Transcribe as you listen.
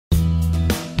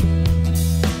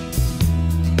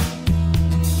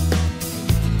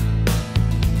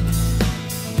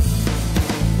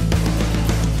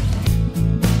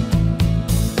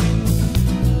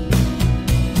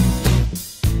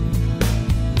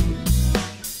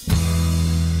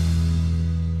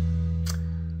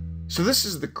So this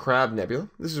is the Crab Nebula.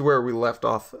 This is where we left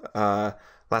off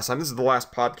last time. This is the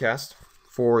last podcast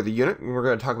for the unit, and we're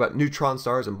going to talk about neutron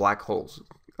stars and black holes.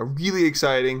 A really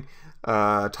exciting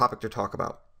topic to talk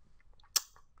about.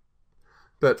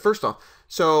 But first off,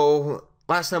 so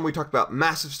last time we talked about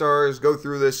massive stars go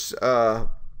through this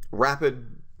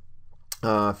rapid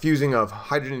fusing of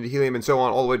hydrogen to helium and so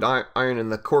on, all the way to iron, and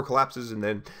the core collapses, and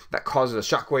then that causes a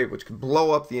shock wave which can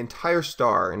blow up the entire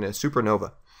star in a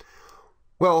supernova.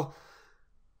 Well,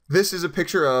 this is a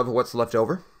picture of what's left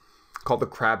over, called the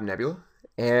Crab Nebula,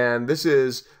 and this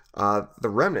is the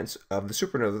remnants of the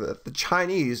supernova that the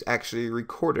Chinese actually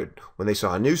recorded when they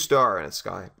saw a new star in the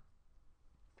sky.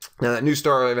 Now, that new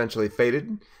star eventually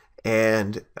faded,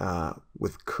 and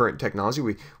with current technology,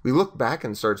 we look back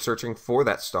and started searching for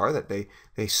that star that they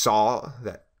saw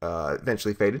that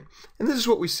eventually faded, and this is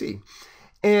what we see.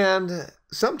 And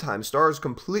sometimes stars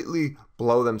completely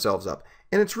blow themselves up,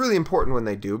 and it's really important when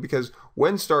they do, because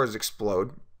when stars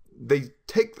explode, they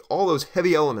take all those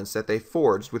heavy elements that they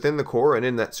forged within the core and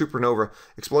in that supernova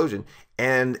explosion,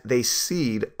 and they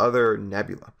seed other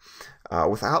nebula.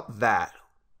 Without that,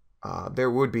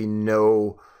 there would be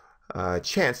no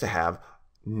chance to have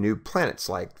new planets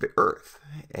like the Earth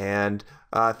and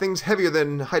things heavier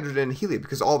than hydrogen and helium,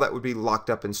 because all that would be locked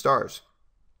up in stars.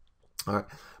 All right.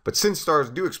 But since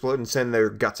stars do explode and send their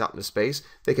guts out into space,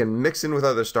 they can mix in with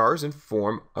other stars and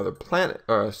form other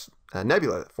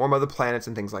nebula that form other planets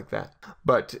and things like that.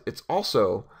 But it's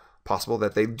also possible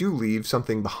that they do leave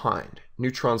something behind: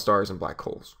 neutron stars and black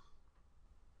holes.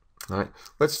 All right.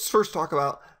 Let's first talk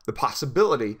about the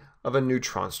possibility of a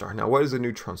neutron star. Now, what is a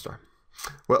neutron star?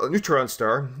 Well, a neutron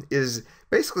star is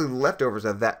basically leftovers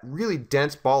of that really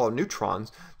dense ball of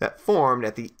neutrons that formed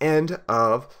at the end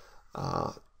of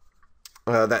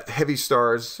that heavy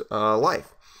star's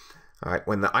life. All right,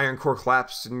 when the iron core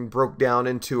collapsed and broke down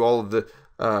into all of the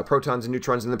protons and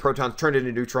neutrons, and the protons turned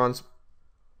into neutrons,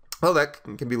 well, that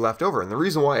can be left over. And the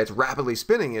reason why it's rapidly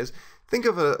spinning is, think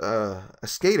of a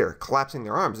skater collapsing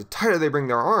their arms. The tighter they bring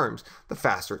their arms, the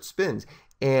faster it spins.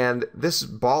 And this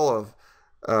ball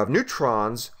of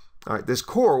neutrons, all right, this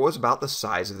core was about the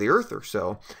size of the Earth or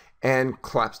so, and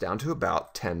collapsed down to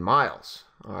about 10 miles.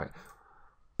 All right.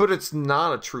 But it's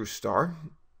not a true star,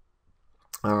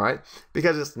 all right,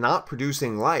 because it's not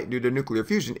producing light due to nuclear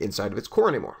fusion inside of its core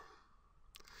anymore.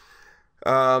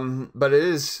 But it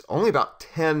is only about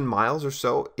 10 miles or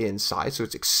so in size, so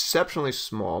it's exceptionally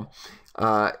small.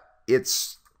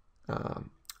 It's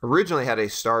originally had a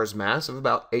star's mass of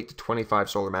about 8 to 25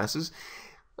 solar masses.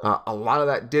 A lot of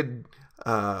that did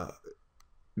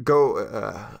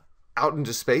go out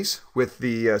into space with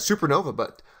the supernova,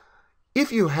 but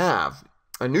if you have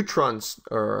a neutron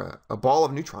or a ball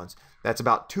of neutrons that's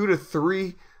about 2 to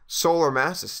 3 solar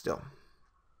masses still,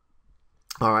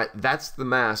 all right, that's the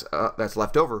mass that's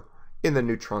left over in the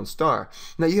neutron star.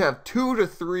 Now you have 2 to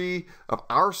 3 of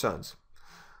our suns,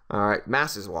 all right,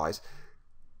 masses wise,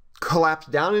 collapsed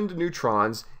down into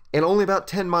neutrons and only about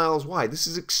 10 miles wide. This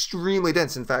is extremely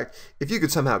dense. In fact, if you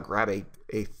could somehow grab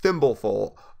a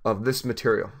thimbleful of this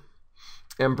material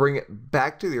and bring it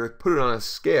back to the Earth, put it on a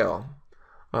scale,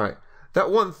 all right, that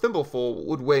one thimbleful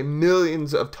would weigh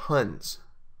millions of tons.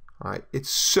 All right, it's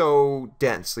so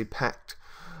densely packed.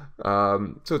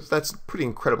 So that's pretty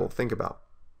incredible to think about.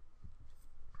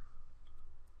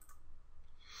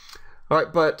 All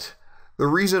right, but the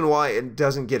reason why it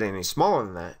doesn't get any smaller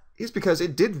than that is because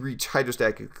it did reach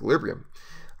hydrostatic equilibrium.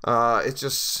 It's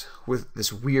just with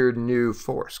this weird new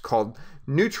force called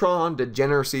neutron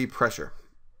degeneracy pressure.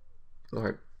 All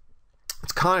right,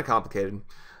 it's kind of complicated.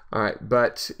 All right,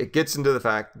 but it gets into the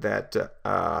fact that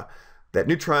that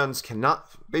neutrons cannot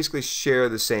basically share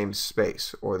the same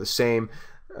space or the same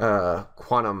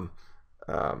quantum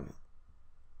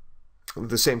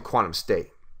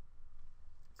state.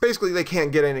 Basically, they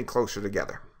can't get any closer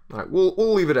together. All right,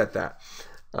 we'll leave it at that.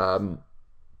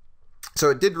 So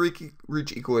it did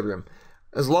reach equilibrium.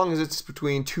 As long as it's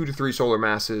between 2 to 3 solar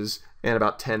masses and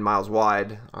about 10 miles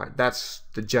wide, all right, that's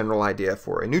the general idea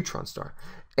for a neutron star.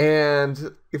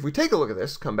 And if we take a look at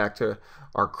this, come back to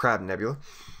our Crab Nebula,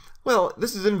 well,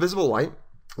 this is invisible light.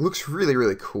 It looks really,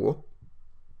 really cool.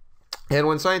 And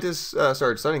when scientists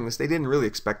started studying this, they didn't really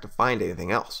expect to find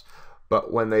anything else.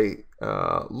 But when they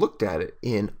looked at it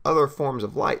in other forms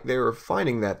of light, they were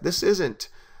finding that this isn't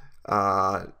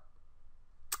a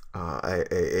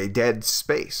dead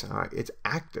space. All right? It's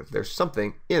active. There's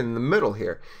something in the middle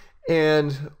here.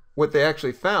 And what they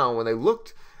actually found when they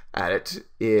looked at it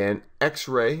in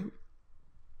X-ray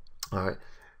and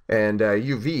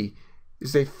UV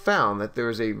is they found that there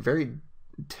is a very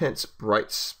intense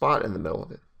bright spot in the middle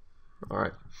of it. All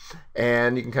right.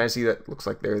 And you can kind of see that it looks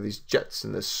like there are these jets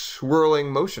and this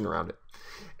swirling motion around it.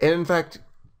 And in fact,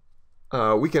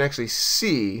 we can actually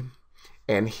see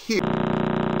and hear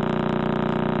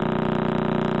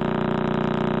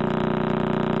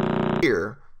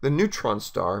the neutron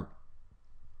star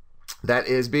that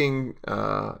is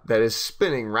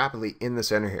spinning rapidly in the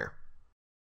center here.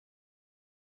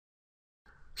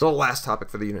 So the last topic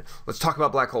for the unit. Let's talk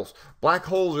about black holes. Black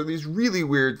holes are these really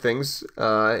weird things,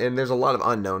 and there's a lot of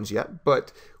unknowns yet,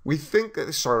 but we think that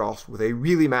they start off with a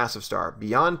really massive star,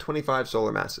 beyond 25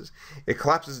 solar masses. It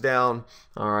collapses down,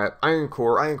 all right, iron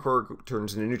core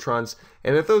turns into neutrons,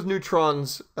 and if those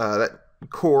neutrons, that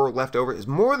core left over is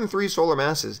more than 3 solar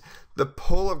masses, the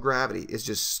pull of gravity is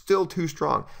just still too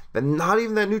strong that not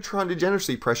even that neutron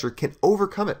degeneracy pressure can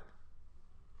overcome it.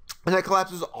 And that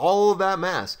collapses all of that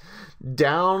mass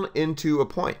down into a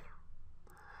point.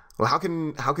 Well, how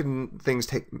can things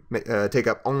take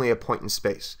up only a point in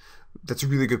space? That's a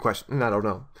really good question, and I don't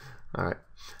know. All right,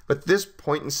 but this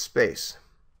point in space,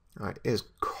 all right, is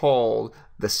called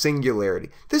the singularity.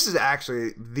 This is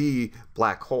actually the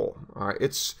black hole. All right,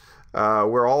 it's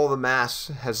where all the mass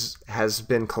has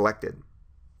been collected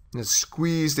and it's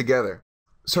squeezed together.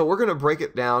 So we're going to break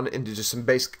it down into just some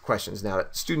basic questions now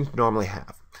that students normally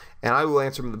have. And I will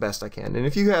answer them the best I can. And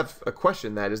if you have a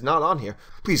question that is not on here,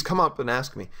 please come up and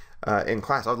ask me in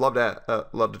class. I'd love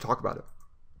to talk about it.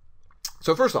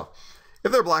 So first off,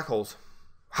 if they're black holes,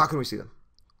 how can we see them?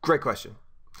 Great question.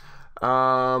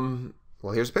 Well,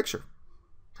 here's a picture.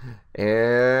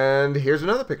 And here's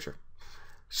another picture.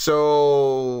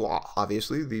 So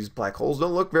obviously these black holes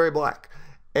don't look very black.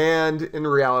 And in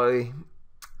reality,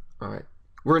 all right,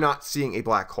 we're not seeing a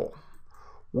black hole.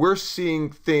 We're seeing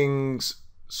things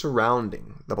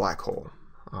surrounding the black hole.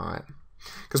 All right,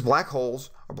 because black holes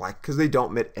are black because they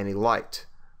don't emit any light.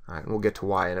 All right, and we'll get to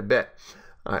why in a bit.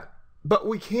 All right, but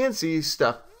we can see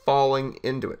stuff falling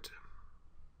into it.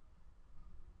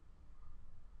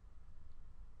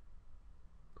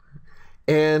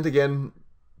 And again,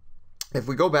 if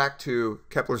we go back to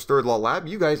Kepler's third law lab,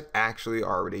 you guys actually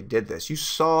already did this. You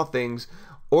saw things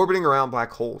orbiting around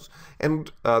black holes. And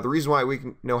the reason why we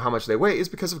can know how much they weigh is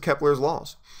because of Kepler's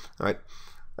laws. All right.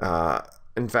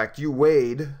 In fact, you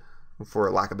weighed, for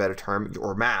lack of a better term,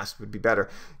 or massed would be better,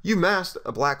 you massed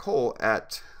a black hole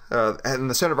in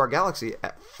the center of our galaxy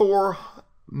at 4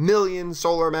 million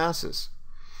solar masses.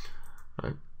 All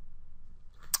right.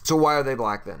 So why are they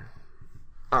black then?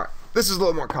 All right. This is a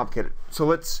little more complicated. So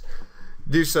let's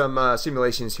do some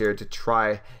simulations here to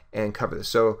try and cover this.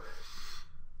 So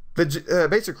the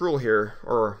basic rule here,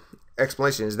 or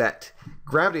explanation, is that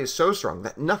gravity is so strong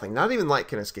that nothing, not even light,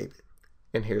 can escape it.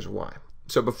 And here's why.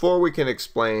 So before we can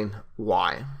explain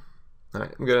why, all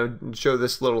right, I'm going to show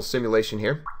this little simulation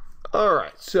here. All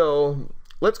right, so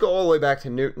let's go all the way back to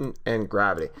Newton and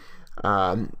gravity.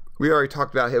 We already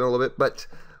talked about him a little bit, but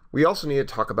we also need to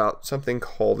talk about something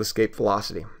called escape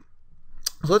velocity.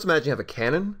 So let's imagine you have a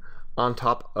cannon on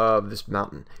top of this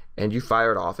mountain and you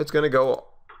fire it off. It's going to go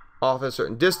off a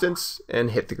certain distance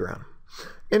and hit the ground.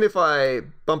 And if I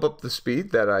bump up the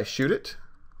speed that I shoot it,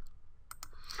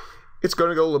 it's going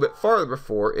to go a little bit farther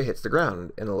before it hits the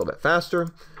ground, and a little bit faster.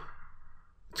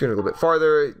 It's going to go a little bit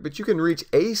farther, but you can reach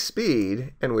a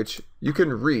speed in which you can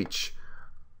reach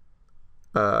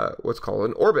what's called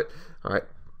an orbit. All right,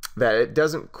 that it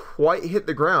doesn't quite hit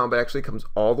the ground, but actually comes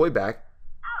all the way back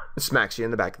and smacks you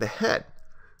in the back of the head.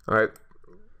 All right,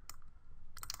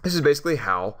 this is basically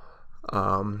how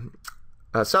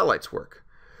satellites work.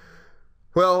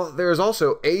 Well, there's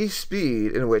also a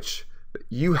speed in which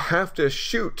you have to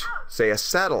shoot, say, a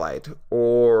satellite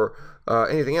or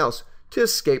anything else to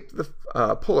escape the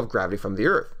pull of gravity from the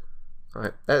Earth. All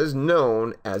right, that is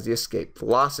known as the escape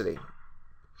velocity.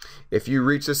 If you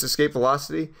reach this escape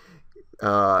velocity,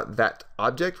 that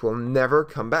object will never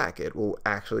come back. It will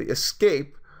actually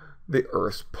escape the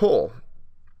Earth's pull.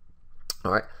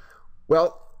 All right.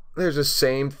 Well, there's the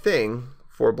same thing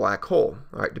for a black hole.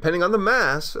 All right. Depending on the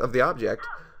mass of the object.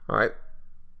 All right.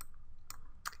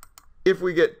 If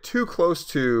we get too close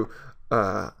to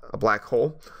a black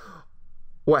hole,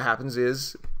 what happens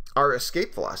is our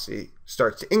escape velocity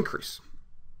starts to increase,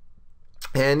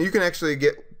 and you can actually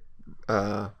get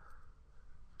to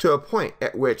a point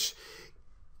at which,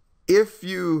 if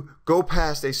you go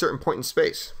past a certain point in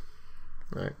space,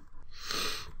 right?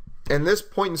 And this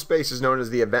point in space is known as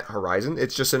the event horizon.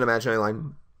 It's just an imaginary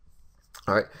line.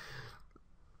 All right.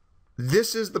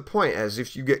 This is the point, as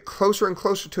if you get closer and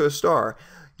closer to a star,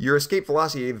 your escape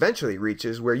velocity eventually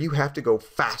reaches where you have to go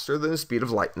faster than the speed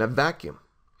of light in a vacuum.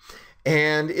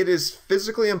 And it is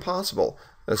physically impossible,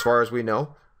 as far as we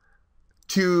know,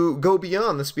 to go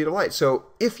beyond the speed of light. So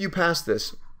if you pass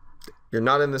this, you're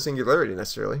not in the singularity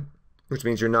necessarily, which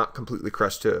means you're not completely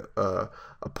crushed to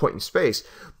a point in space.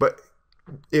 But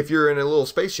if you're in a little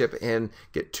spaceship and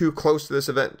get too close to this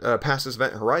event, past this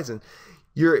event horizon,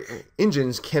 your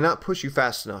engines cannot push you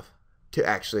fast enough to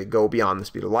actually go beyond the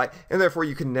speed of light, and therefore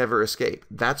you can never escape.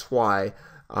 That's why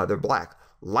they're black.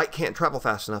 Light can't travel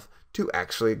fast enough to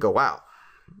actually go out.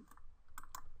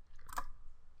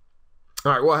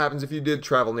 All right, what happens if you did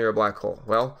travel near a black hole?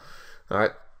 Well, all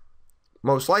right,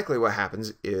 most likely what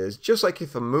happens is just like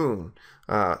if a moon,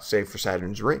 say for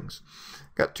Saturn's rings,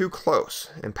 got too close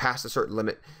and past a certain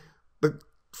limit, the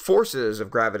forces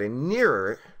of gravity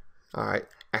nearer it, all right,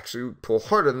 actually pull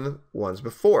harder than the ones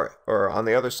before it, or on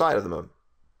the other side of the moon.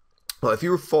 Well, if you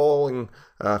were falling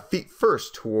feet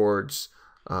first towards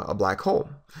a black hole,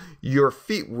 your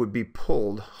feet would be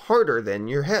pulled harder than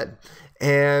your head.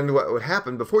 And what would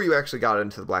happen before you actually got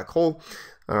into the black hole,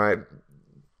 all right,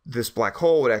 this black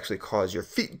hole would actually cause your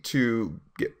feet to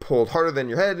get pulled harder than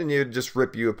your head, and you'd just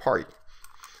rip you apart.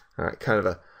 All right, kind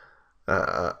of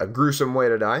a gruesome way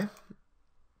to die.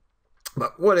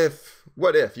 But what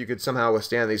if you could somehow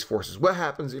withstand these forces? What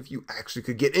happens if you actually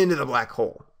could get into the black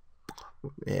hole?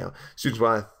 You know, students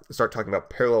want to start talking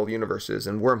about parallel universes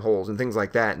and wormholes and things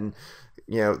like that. And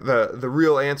you know, the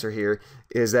real answer here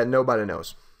is that nobody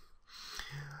knows.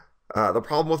 The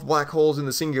problem with black holes in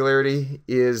the singularity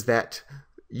is that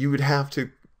you would have to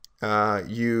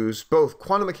use both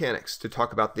quantum mechanics to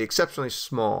talk about the exceptionally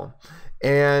small,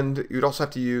 and you'd also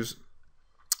have to use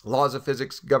laws of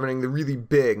physics governing the really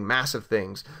big, massive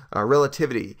things,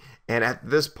 relativity. And at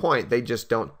this point, they just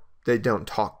don't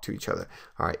talk to each other.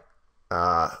 All right,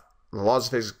 the laws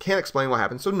of physics can't explain what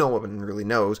happens, so no one really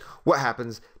knows what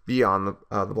happens beyond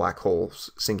the black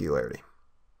hole's singularity.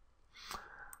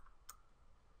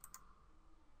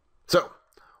 So,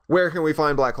 where can we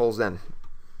find black holes then?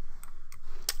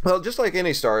 Well, just like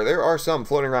any star, there are some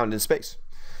floating around in space,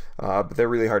 but they're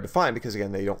really hard to find because,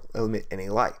 again, they don't emit any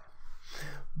light.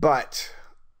 But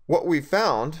what we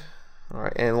found, all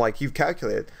right, and like you've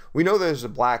calculated, we know there's a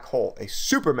black hole, a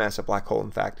supermassive black hole,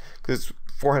 in fact, because it's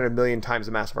 400 million times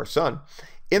the mass of our sun,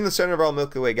 in the center of our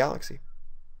Milky Way galaxy.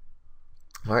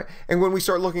 All right, and when we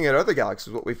start looking at other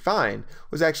galaxies, what we find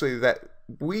was actually that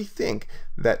we think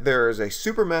that there is a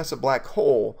supermassive black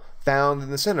hole found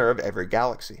in the center of every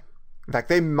galaxy. In fact,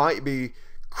 they might be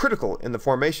critical in the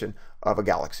formation of a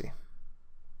galaxy.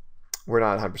 We're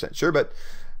not 100% sure, but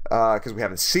because we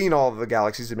haven't seen all of the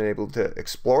galaxies and been able to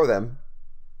explore them.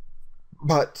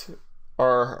 But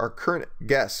our current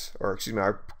guess, or excuse me,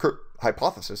 our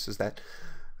hypothesis is that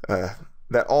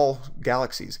that all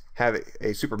galaxies have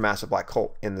a supermassive black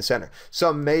hole in the center.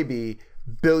 Some may be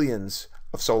billions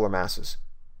of solar masses,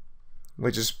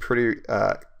 which is pretty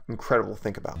incredible to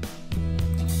think about.